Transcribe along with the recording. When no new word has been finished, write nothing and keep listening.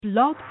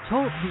Blog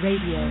Talk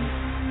Radio.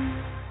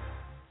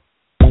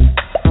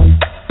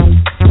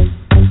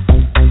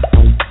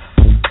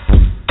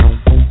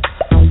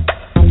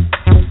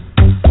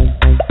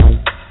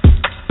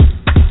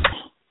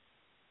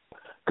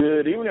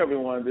 Good evening,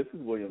 everyone. This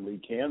is William Lee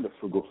Can, the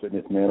Frugal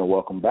Fitness Man, and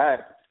welcome back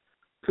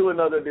to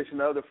another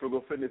edition of the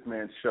Frugal Fitness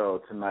Man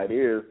Show. Tonight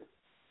is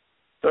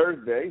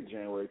Thursday,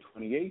 January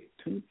 28th,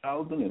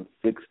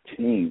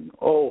 2016.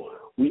 Oh,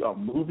 we are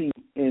moving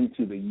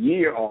into the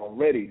year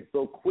already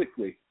so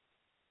quickly.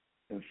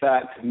 In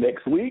fact,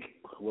 next week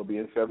we'll be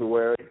in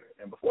February,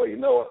 and before you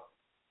know it,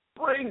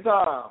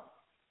 springtime.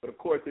 But, of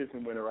course, it's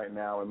in winter right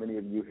now, and many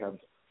of you have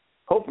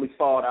hopefully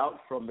thawed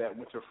out from that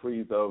winter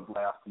freeze of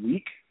last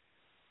week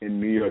in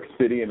New York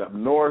City and up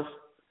north.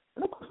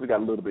 And, of course, we got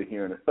a little bit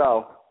here in the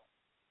south.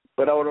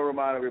 But I want to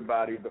remind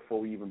everybody before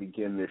we even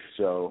begin this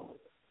show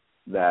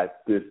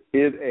that this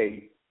is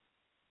a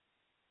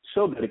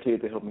show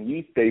dedicated to helping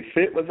you stay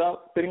fit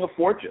without spending a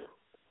fortune.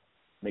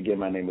 And again,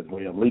 my name is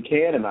William Lee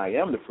Can, and I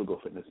am the Frugal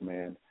Fitness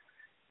Man.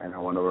 And I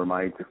want to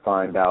remind you to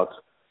find out,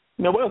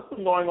 what's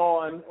been going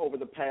on over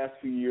the past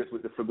few years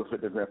with the Frugal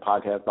Fitness Man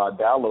podcast by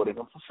downloading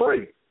them for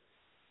free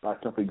by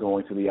simply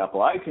going to the Apple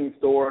iTunes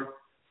store,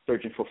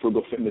 searching for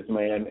Frugal Fitness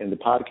Man in the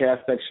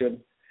podcast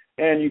section.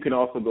 And you can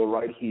also go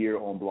right here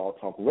on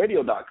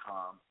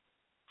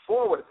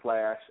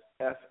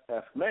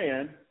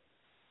blogtalkradio.com/FFman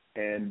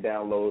and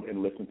download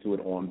and listen to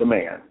it on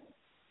demand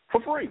for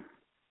free.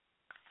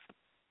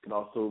 You can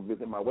also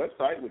visit my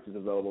website, which is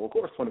available, of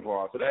course,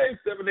 24 hours a day,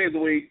 7 days a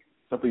week.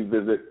 Simply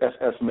visit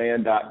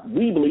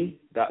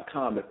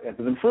ffman.weebly.com. That's S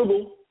as in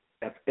frugal,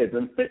 F as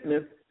in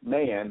fitness,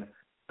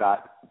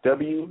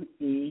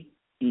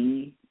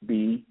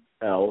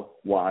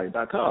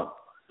 man.weebly.com.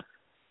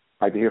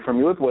 I'd like to hear from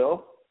you as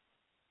well.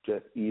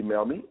 Just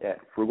email me at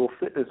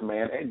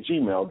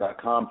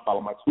frugalfitnessman@gmail.com.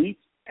 Follow my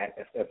tweets at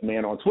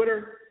ffman on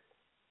Twitter.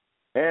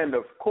 And,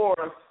 of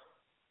course,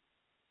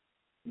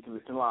 you can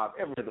listen live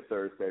every other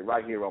Thursday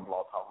right here on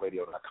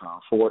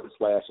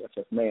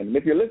blogtalkradio.com/FFman. And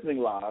if you're listening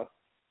live,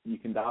 you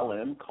can dial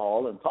in,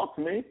 call, and talk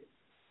to me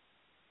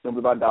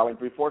simply by dialing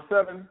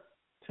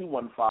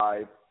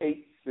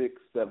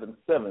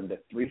 347-215-8677.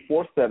 That's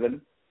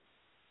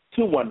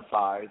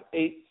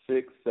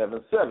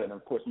 347-215-8677.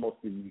 Of course,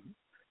 most of you,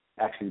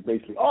 actually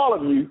basically all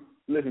of you,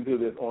 listen to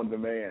this on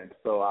demand.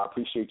 So I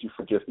appreciate you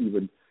for just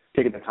even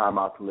taking the time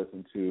out to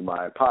listen to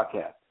my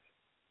podcast.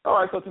 All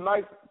right, so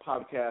tonight's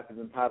podcast is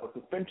entitled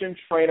Suspension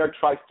Trainer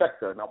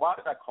Trifecta. Now, why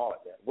did I call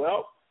it that?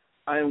 Well,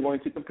 I am going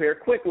to compare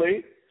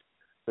quickly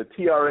the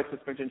TRX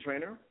suspension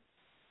trainer,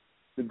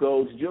 the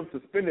Gold's Gym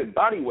suspended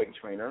body weight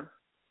trainer,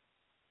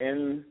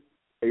 and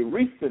a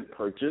recent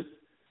purchase,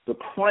 the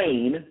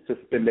Crane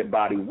suspended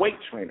body weight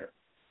trainer.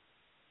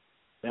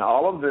 Now,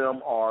 all of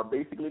them are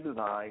basically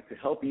designed to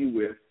help you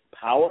with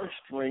power,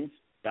 strength,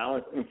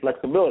 balance, and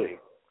flexibility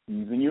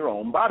using your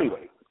own body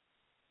weight.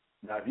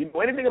 Now, if you know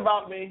anything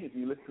about me, if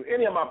you listen to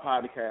any of my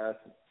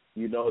podcasts,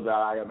 you know that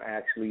I am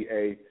actually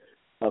a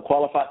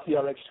qualified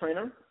TRX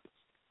trainer.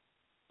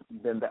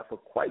 Been that for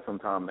quite some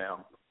time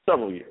now,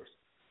 several years.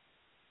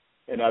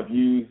 And I've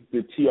used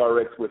the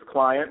TRX with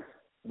clients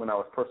when I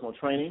was personal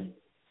training.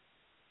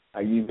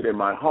 I use it in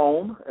my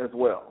home as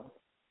well.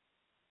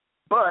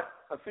 But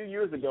a few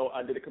years ago,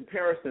 I did a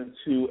comparison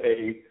to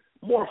a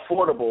more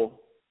affordable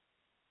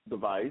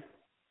device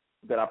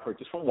that I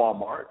purchased from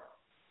Walmart.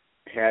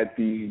 Had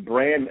the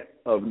brand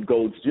of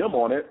Gold's Gym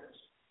on it,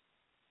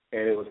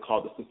 and it was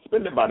called the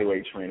Suspended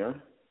Bodyweight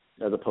Trainer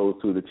as opposed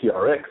to the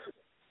TRX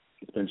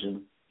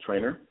Suspension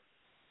Trainer.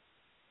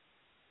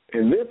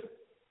 And this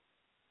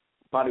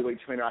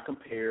bodyweight trainer I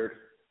compared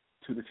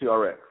to the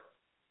TRX.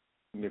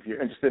 And if you're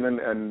interested in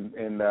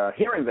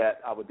hearing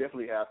that, I would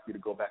definitely ask you to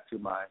go back to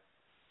my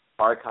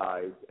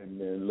archives and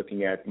then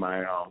looking at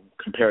my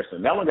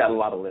comparison. That one got a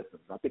lot of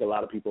listens. I think a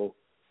lot of people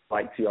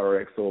like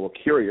TRX, so were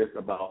curious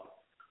about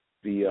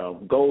the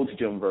Gold's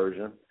Gym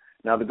version.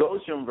 Now, the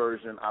Gold's Gym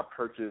version I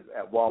purchased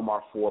at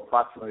Walmart for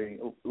approximately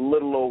a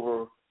little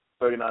over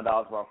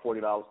 $39, around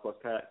 $40 plus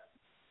tax.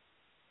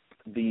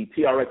 The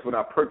TRX, when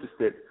I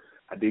purchased it,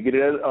 I did get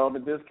it at a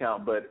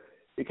discount, but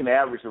it can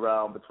average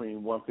around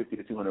between $150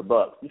 to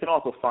 $200. You can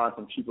also find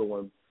some cheaper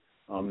ones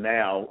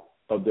now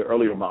of the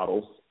earlier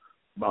models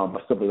by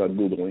simply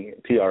Googling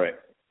TRX.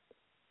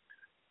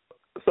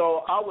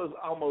 So I was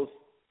almost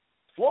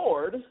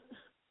floored,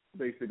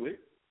 basically,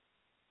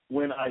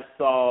 when I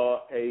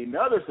saw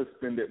another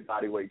suspended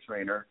bodyweight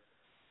trainer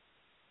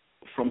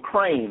from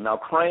Crane. Now,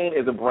 Crane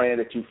is a brand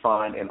that you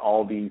find in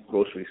all these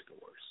grocery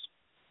stores.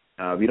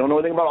 If you don't know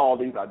anything about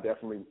Aldi's, I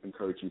definitely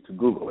encourage you to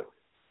Google it.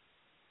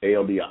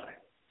 ALDI,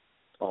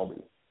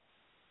 Aldi.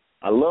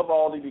 I love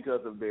Aldi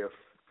because of their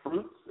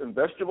fruits and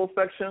vegetable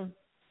section.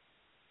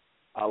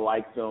 I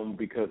like them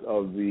because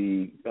of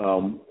the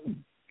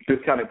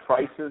discounted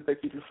prices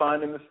that you can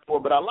find in the store.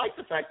 But I like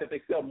the fact that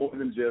they sell more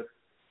than just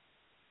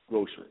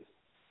groceries.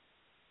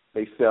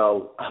 They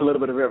sell a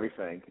little bit of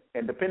everything.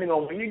 And depending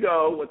on where you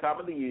go, what time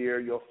of the year,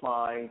 you'll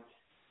find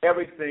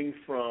everything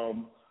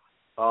from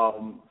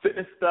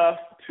fitness stuff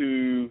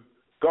to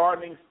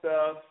gardening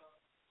stuff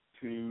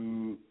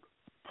to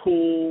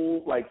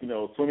pool, like,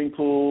 swimming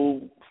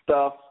pool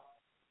stuff,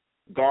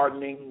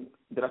 gardening.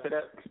 Did I say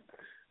that?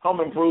 Home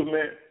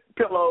improvement,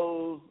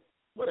 pillows,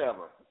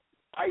 whatever.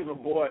 I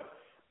even bought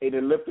an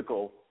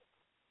elliptical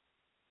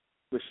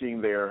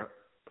machine there a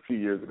few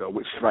years ago,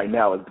 which right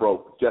now is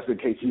broke, just in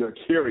case you're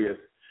curious.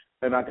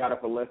 And I got it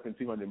for less than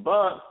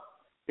 $200.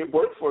 It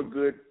worked for a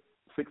good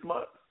 6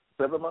 months,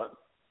 7 months.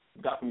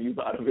 Got some use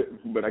out of it,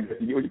 but I guess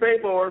you get what you pay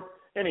for.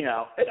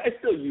 Anyhow, it's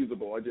still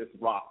usable. It just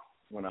rocks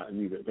when I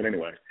use it. But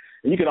anyway,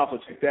 and you can also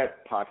check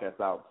that podcast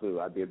out, too.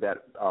 I did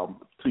that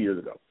 2 years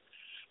ago.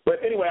 But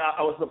anyway,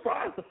 I was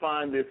surprised to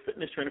find this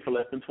fitness trainer for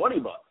less than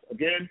 $20.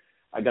 Again,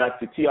 I got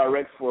the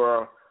TRX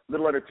for a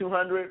little under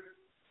 $200.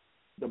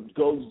 The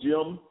Gold's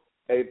Gym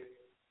at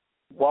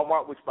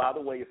Walmart, which, by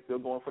the way, is still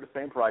going for the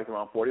same price,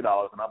 around $40,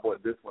 and I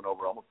bought this one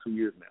over almost 2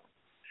 years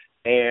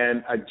now.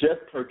 And I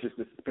just purchased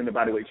the suspended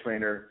bodyweight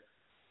trainer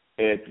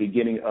at the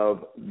beginning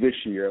of this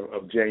year,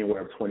 of January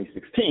of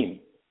 2016.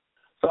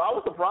 So I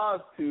was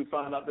surprised to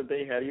find out that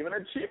they had even a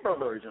cheaper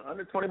version,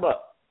 under $20.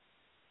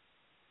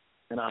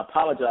 And I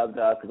apologize,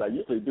 guys, because I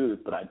usually do this,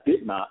 but I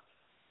did not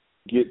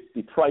get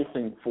the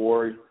pricing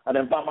for. I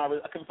couldn't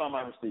find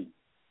my receipt,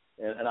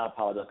 and I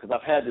apologize because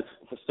I've had this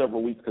for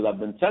several weeks because I've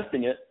been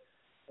testing it,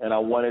 and I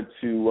wanted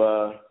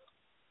to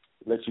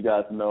let you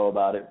guys know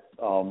about it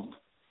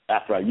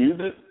after I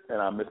used it,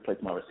 and I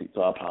misplaced my receipt,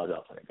 so I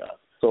apologize for that, guys.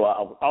 So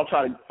I'll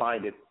try to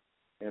find it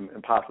and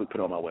possibly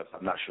put it on my website.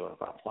 I'm not sure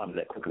if I'll find it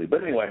that quickly,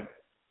 but anyway.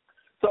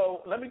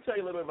 So let me tell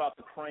you a little bit about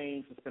the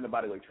Crane suspended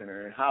bodyweight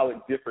trainer and how it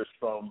differs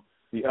from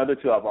the other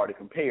two I've already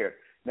compared.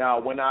 Now,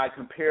 when I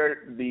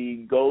compared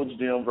the Gold's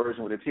Gym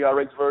version with the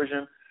TRX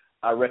version,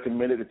 I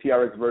recommended the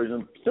TRX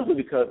version simply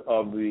because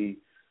of the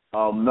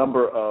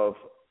number of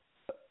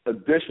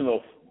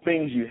additional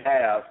things you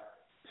have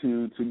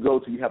to go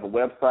to. You have a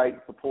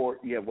website support,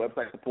 you have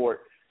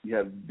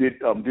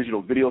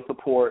digital video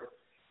support,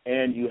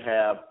 and you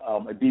have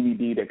a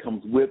DVD that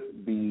comes with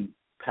the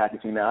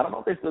packaging. Now, I don't know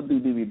if they still do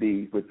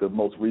DVDs with the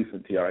most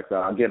recent TRX.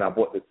 Again, I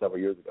bought this several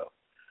years ago.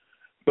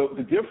 But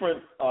the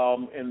difference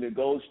in the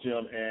Gold's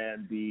Gym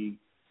and the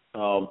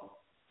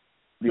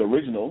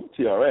original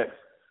TRX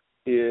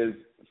is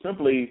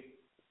simply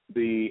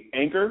the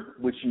anchor,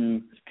 which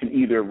you can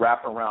either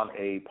wrap around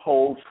a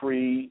pole,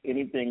 tree,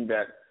 anything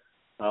that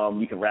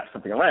you can wrap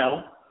something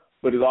around,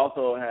 but it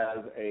also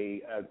has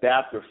a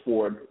adapter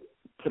for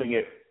putting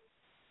it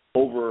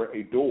over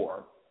a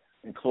door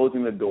and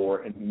closing the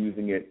door and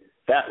using it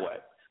that way.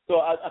 So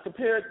I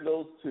compared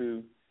those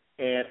two,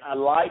 and I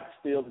like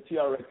still the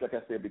TRX, like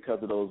I said, because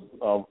of those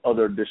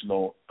other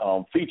additional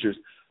features.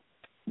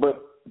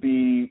 But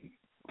the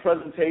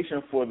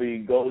presentation for the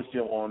Gold's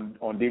Gym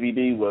on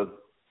DVD was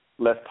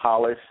less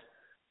polished.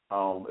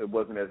 It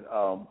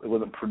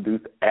wasn't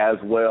produced as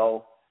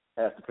well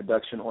as the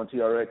production on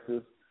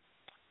TRXs.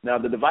 Now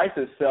the device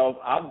itself,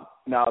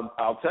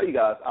 I'll tell you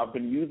guys, I've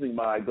been using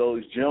my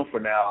Gold's Gym for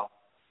now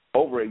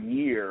over a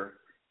year,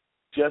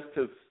 just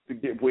to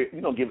get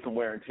give it some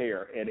wear and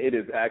tear, and it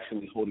is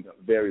actually holding up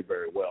very,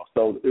 very well.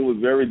 So it was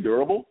very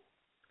durable,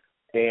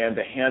 and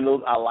the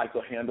handles, I like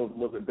the handles a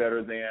little bit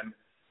better than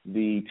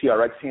the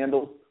TRX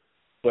handles,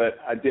 but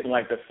I didn't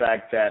like the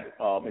fact that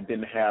it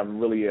didn't have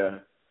really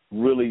a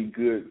really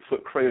good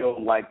foot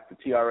cradle like the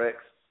TRX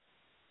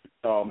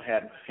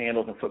had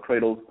handles and foot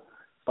cradles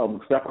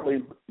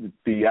separately.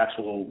 The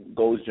actual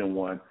Gold's Gym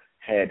one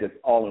had just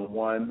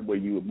all-in-one where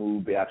you would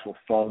move the actual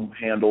foam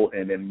handle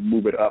and then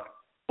move it up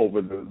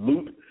over the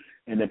loop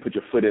and then put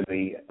your foot in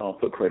the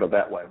foot cradle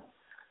that way.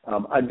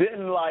 I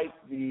didn't like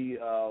the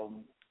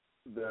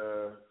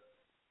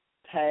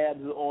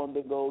tabs on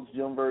the Gold's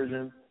Gym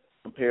version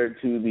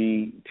compared to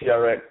the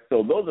TRX.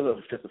 So those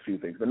are just a few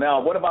things. But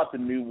now, what about the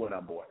new one I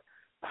bought?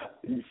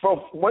 When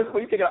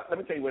you take it out, let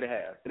me tell you what it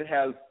has. It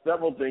has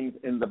several things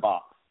in the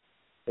box.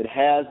 It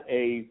has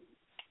a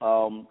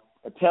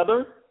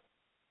tether,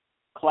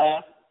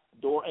 clasp,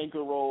 door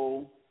anchor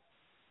roll,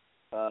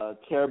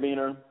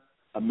 carabiner,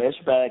 a mesh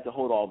bag to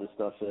hold all this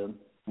stuff in,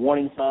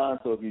 warning sign,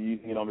 so if you're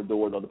using it on the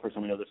door, the other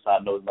person on the other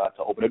side knows not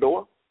to open the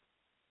door,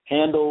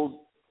 handles,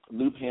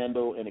 loop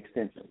handle, and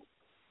extensions.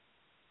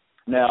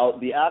 Now,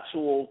 the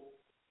actual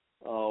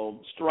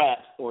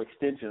straps or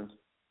extensions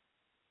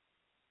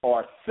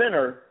are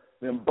thinner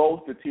than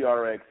both the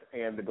TRX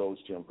and the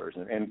Gold's Gym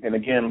version. And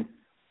again,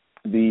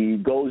 the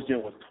Gold's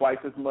Gym was twice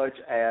as much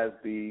as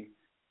the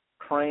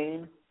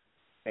Crane,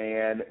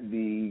 and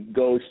the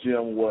Gold's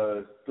Gym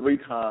was 3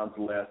 times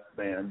less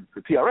than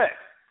the TRX.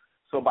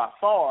 So by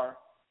far,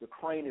 the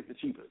Crane is the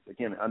cheapest.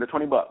 Again, under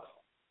 $20.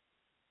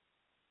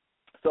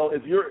 So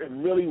if you're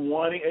really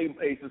wanting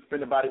a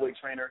suspended bodyweight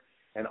trainer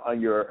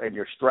and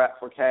you're strapped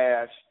for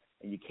cash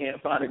and you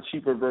can't find a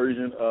cheaper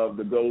version of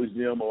the Gold's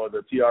Gym or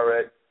the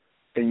TRX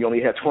and you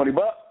only have $20,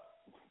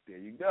 there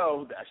you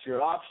go. That's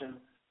your option.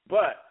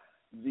 But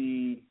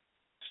the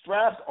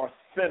straps are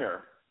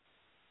thinner,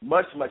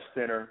 much, much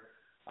thinner.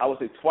 I would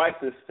say twice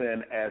as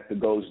thin as the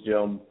Gold's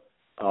Gym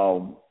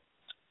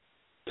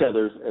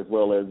tethers, as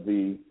well as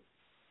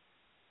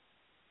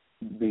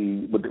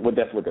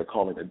that's what they're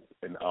calling it,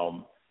 and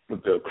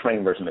the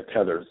crane version that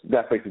tethers.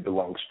 That's basically the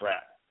long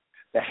strap.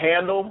 The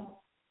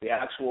handle, the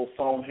actual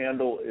foam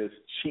handle, is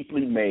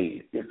cheaply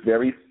made. It's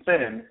very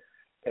thin,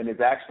 and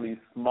it's actually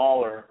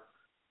smaller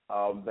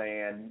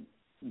than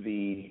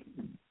the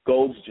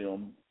Gold's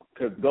Gym,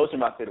 because Gold's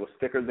Gym, I said, it was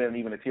thicker than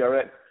even the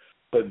TRX,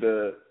 but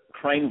the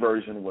crane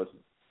version was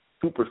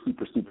super,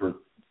 super, super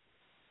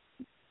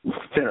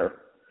thinner.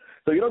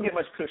 So you don't get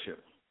much cushion,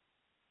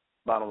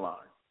 bottom line.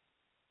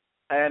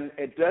 And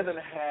it doesn't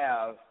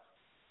have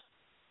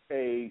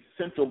a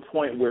central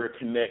point where it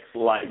connects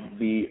like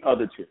the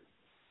other two.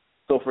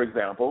 So, for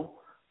example,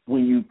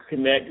 when you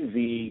connect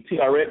the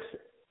TRX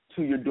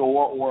to your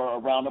door or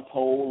around a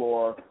pole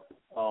or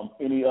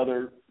any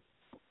other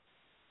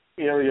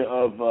area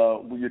of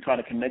where you're trying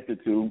to connect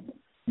it to,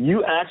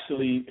 you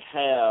actually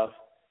have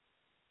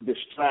the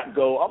strap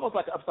go almost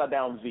like an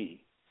upside-down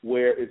V,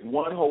 where it's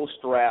one whole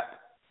strap,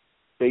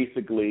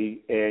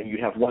 basically, and you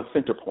have one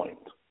center point.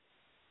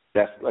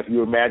 That's like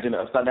you imagine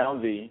an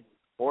upside-down V,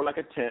 or like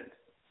a tent.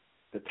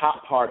 The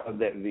top part of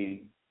that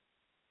V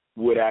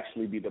would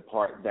actually be the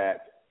part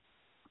that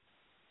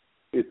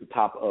is the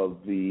top of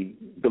the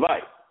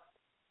device.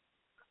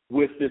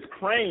 With this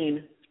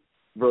crane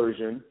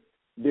version,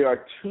 there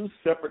are two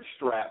separate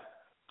straps,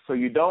 so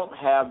you don't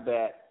have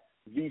that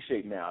V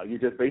shape now. You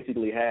just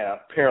basically have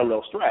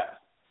parallel straps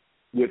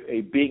with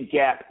a big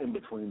gap in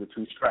between the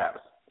two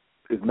straps.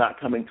 It's not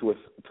coming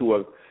to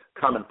a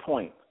common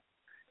point.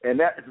 And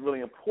that is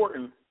really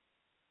important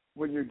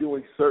when you're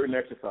doing certain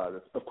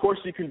exercises. Of course,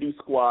 you can do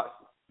squats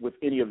with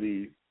any of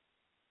these,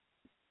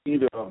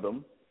 either of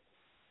them.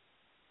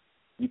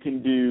 You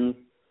can do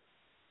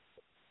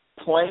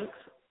planks.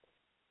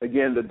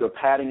 Again, the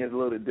padding is a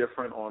little bit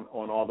different on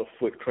all the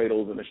foot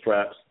cradles and the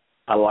straps.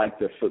 I like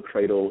the foot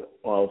cradle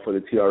for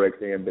the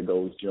TRX and the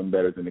Gold's Gym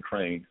better than the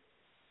crane.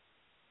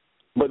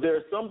 But there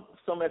are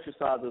some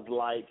exercises,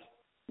 like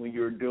when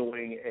you're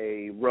doing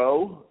a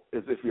row,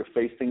 as if you're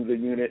facing the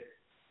unit,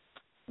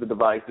 the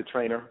device, the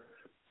trainer,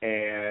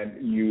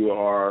 and you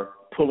are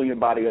pulling your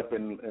body up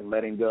and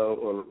letting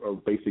go, or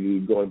basically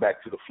going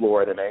back to the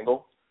floor at an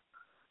angle.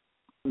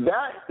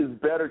 That is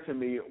better to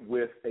me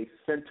with a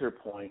center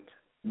point,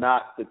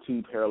 not the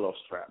two parallel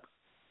straps.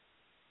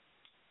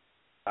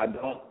 I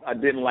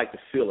didn't like the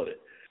feel of it.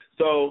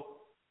 So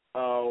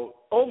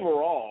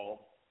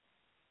overall,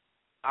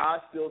 I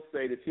still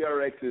say the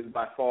TRX is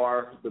by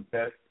far the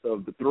best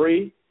of the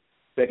three.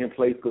 Second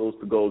place goes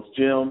to Gold's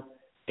Gym,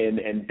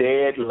 and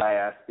dead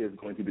last is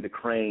going to be the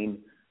crane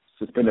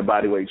suspended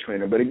bodyweight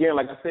trainer. But again,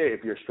 like I said,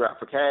 if you're strapped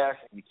for cash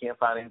and you can't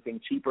find anything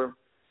cheaper,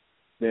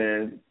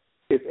 then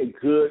it's a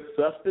good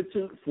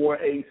substitute for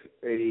a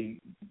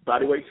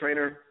bodyweight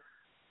trainer.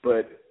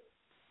 But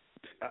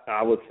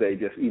I would say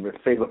just even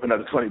save up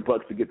another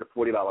 $20 to get the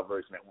 $40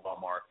 version at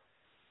Walmart.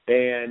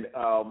 And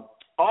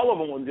all of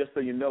them, just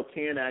so you know,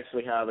 can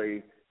actually have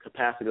a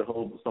capacity to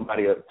hold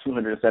somebody at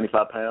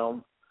 275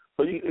 pounds.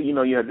 So you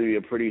know you have to be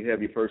a pretty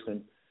heavy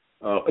person.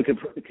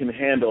 It can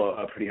handle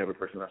a pretty heavy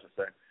person, I should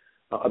say,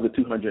 up to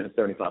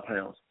 275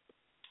 pounds.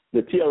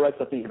 The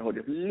TRX, I think, can hold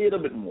just a little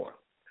bit more.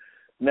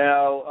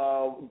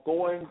 Now,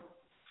 going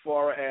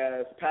far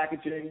as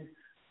packaging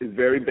is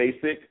very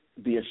basic.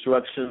 The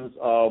instructions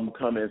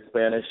come in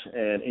Spanish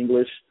and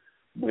English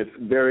with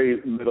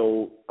very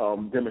little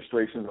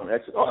demonstrations on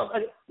exercise.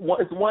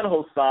 It's one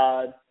whole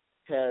side,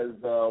 has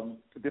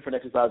different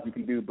exercises you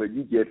can do, but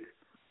you get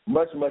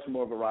much, much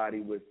more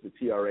variety with the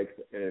TRX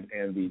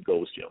and the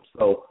Gold's Gym.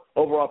 So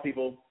overall,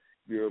 people,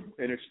 if you're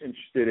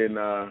interested in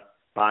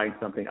buying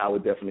something, I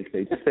would definitely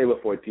say just save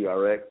it for a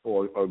TRX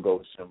or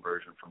Gold's Gym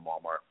version from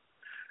Walmart.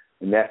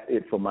 And that's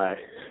it for my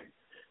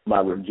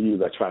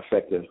review of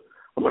Trifecta.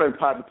 I'm going to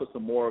probably put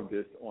some more of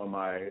this on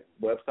my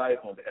website,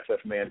 on the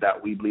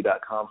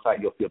ffman.weebly.com site.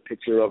 You'll see a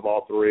picture of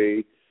all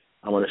three.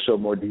 I'm going to show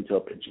more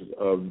detailed pictures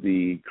of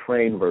the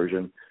crane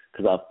version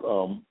because I've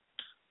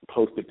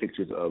posted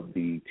pictures of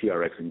the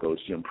TRX and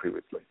Gold's Gym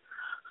previously.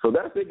 So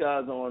that's it,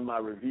 guys, on my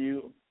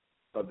review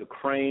of the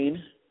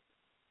crane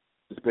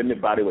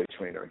suspended bodyweight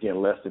trainer.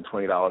 Again, less than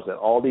 $20 at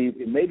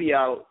Aldi. It may be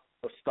out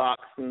of stock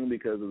soon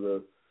because of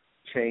the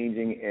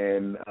changing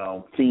and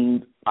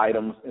themed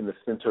items in the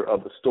center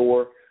of the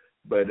store.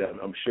 But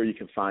I'm sure you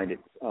can find it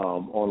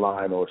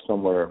online or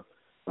somewhere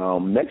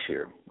next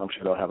year. I'm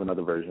sure they'll have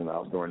another version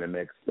out during the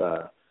next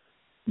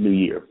new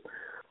year.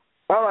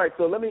 All right,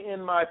 so let me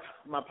end my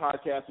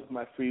podcast with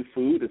my free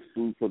food. It's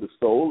food for the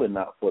soul and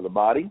not for the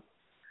body.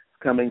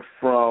 Coming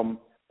from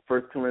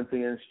 1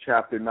 Corinthians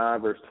chapter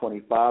 9, verse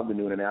 25, the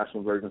New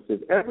International Version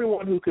says,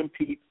 everyone who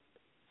competes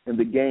in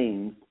the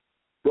games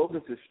goes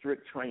into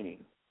strict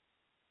training.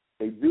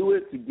 They do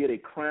it to get a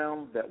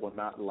crown that will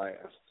not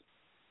last.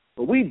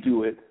 But we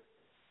do it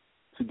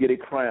to get a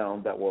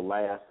crown that will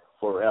last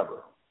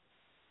forever.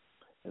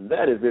 And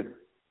that is it,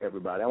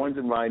 everybody. I want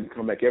to remind you to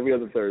come back every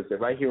other Thursday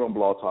right here on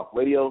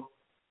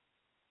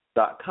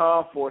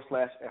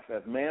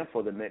blogtalkradio.com/FFman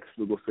for the next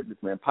Frugal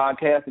Fitness Man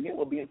podcast. Again,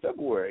 we'll be in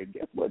February.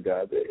 Guess what,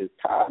 guys? It is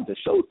time to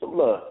show some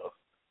love.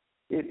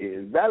 It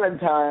is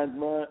Valentine's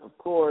month. Of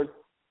course,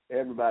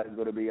 everybody's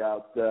going to be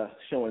out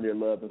showing their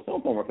love in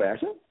some form or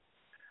fashion.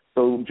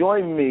 So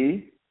join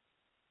me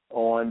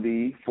on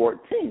the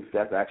 14th.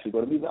 That's actually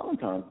going to be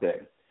Valentine's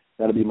Day.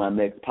 That'll be my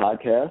next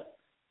podcast,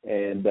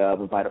 and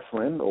invite a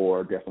friend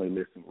or definitely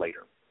listen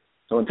later.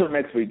 So until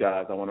next week,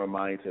 guys, I want to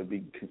remind you to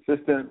be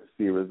consistent,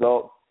 see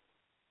results,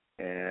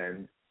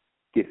 and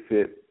get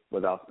fit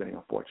without spending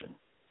a fortune.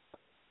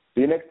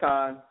 See you next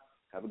time.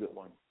 Have a good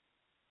one.